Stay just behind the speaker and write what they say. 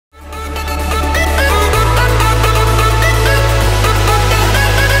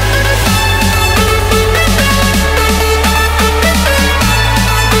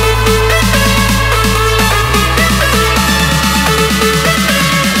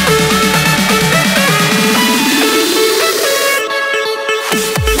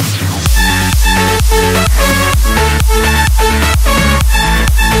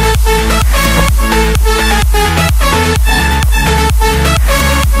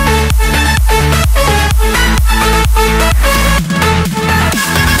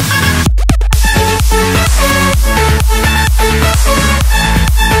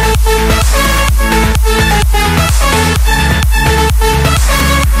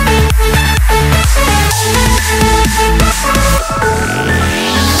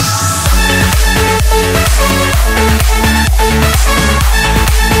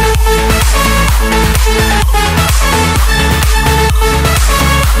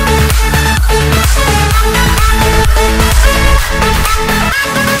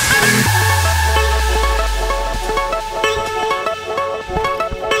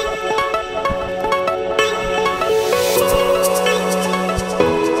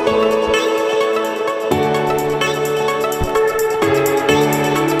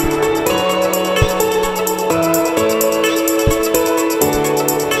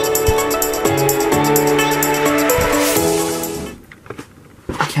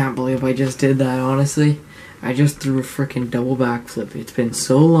can't believe I just did that, honestly. I just threw a freaking double backflip. It's been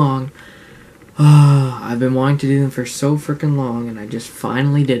so long. I've been wanting to do them for so freaking long, and I just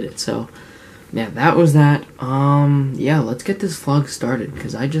finally did it. So, yeah, that was that. Yeah, let's get this vlog started,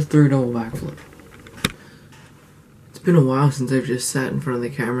 because I just threw a double backflip. It's been a while since I've just sat in front of the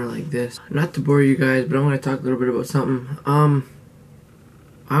camera like this. Not to bore you guys, but I want to talk a little bit about something.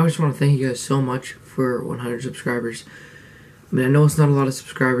 I just want to thank you guys so much for 100 subscribers. I mean, I know it's not a lot of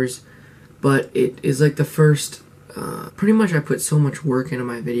subscribers, but it is like the first, pretty much I put so much work into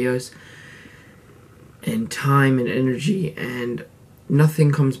my videos, and time and energy, and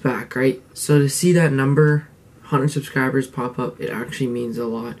nothing comes back, right? So to see that number, 100 subscribers pop up, it actually means a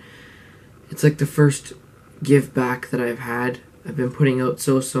lot. It's like the first give back that I've had. I've been putting out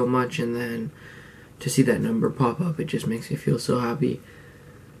so much, and then to see that number pop up, it just makes me feel so happy.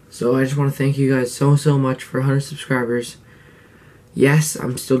 So I just want to thank you guys so much for 100 subscribers. Yes,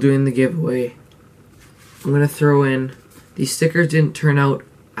 I'm still doing the giveaway. I'm going to throw in, these stickers didn't turn out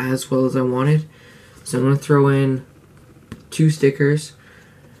as well as I wanted, so I'm going to throw in 2 stickers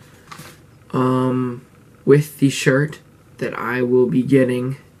with the shirt that I will be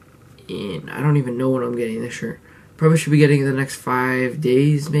getting in, I don't even know when I'm getting this shirt. Probably should be getting it in the next 5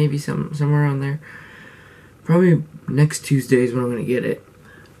 days, maybe somewhere around there. Probably next Tuesday is when I'm going to get it.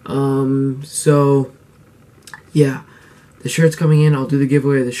 So, yeah, the shirt's coming in. I'll do the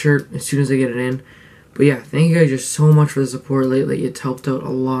giveaway of the shirt as soon as I get it in. But yeah, thank you guys just so much for the support lately. It's helped out a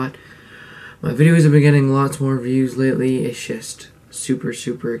lot. My videos have been getting lots more views lately. It's just super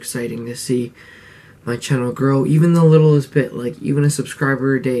exciting to see my channel grow. Even the littlest bit, like even a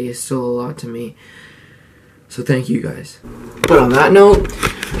subscriber a day is still a lot to me. So thank you guys. But on that note,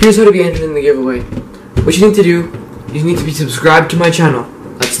 here's how to be entered in the giveaway. What you need to do, you need to be subscribed to my channel.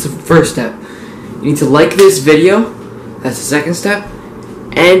 That's the first step. You need to like this video. That's the second step.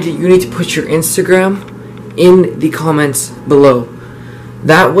 And you need to put your Instagram in the comments below.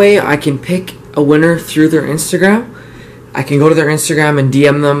 That way I can pick a winner through their Instagram. I can go to their Instagram and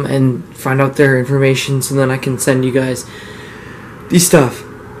DM them and find out their information, so then I can send you guys the stuff.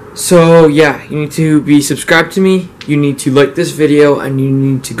 So yeah, you need to be subscribed to me, you need to like this video, and you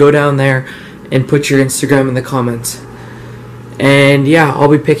need to go down there and put your Instagram in the comments. And yeah, I'll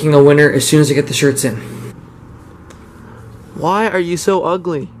be picking a winner as soon as I get the shirts in. Why are you so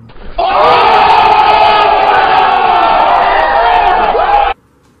ugly?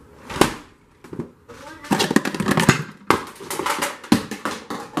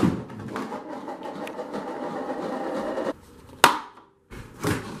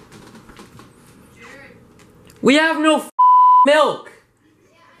 We have no milk!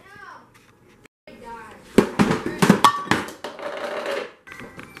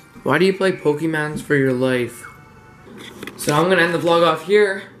 Why do you play Pokemons for your life? So I'm gonna end the vlog off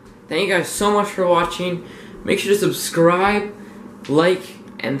here. Thank you guys so much for watching. Make sure to subscribe, like,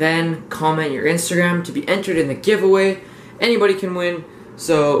 and then comment your Instagram to be entered in the giveaway. Anybody can win,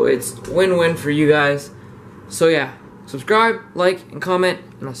 so it's win-win for you guys. So yeah, subscribe, like, and comment,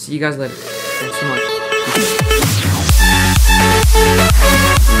 and I'll see you guys later. Thanks so much.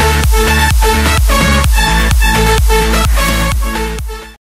 Peace.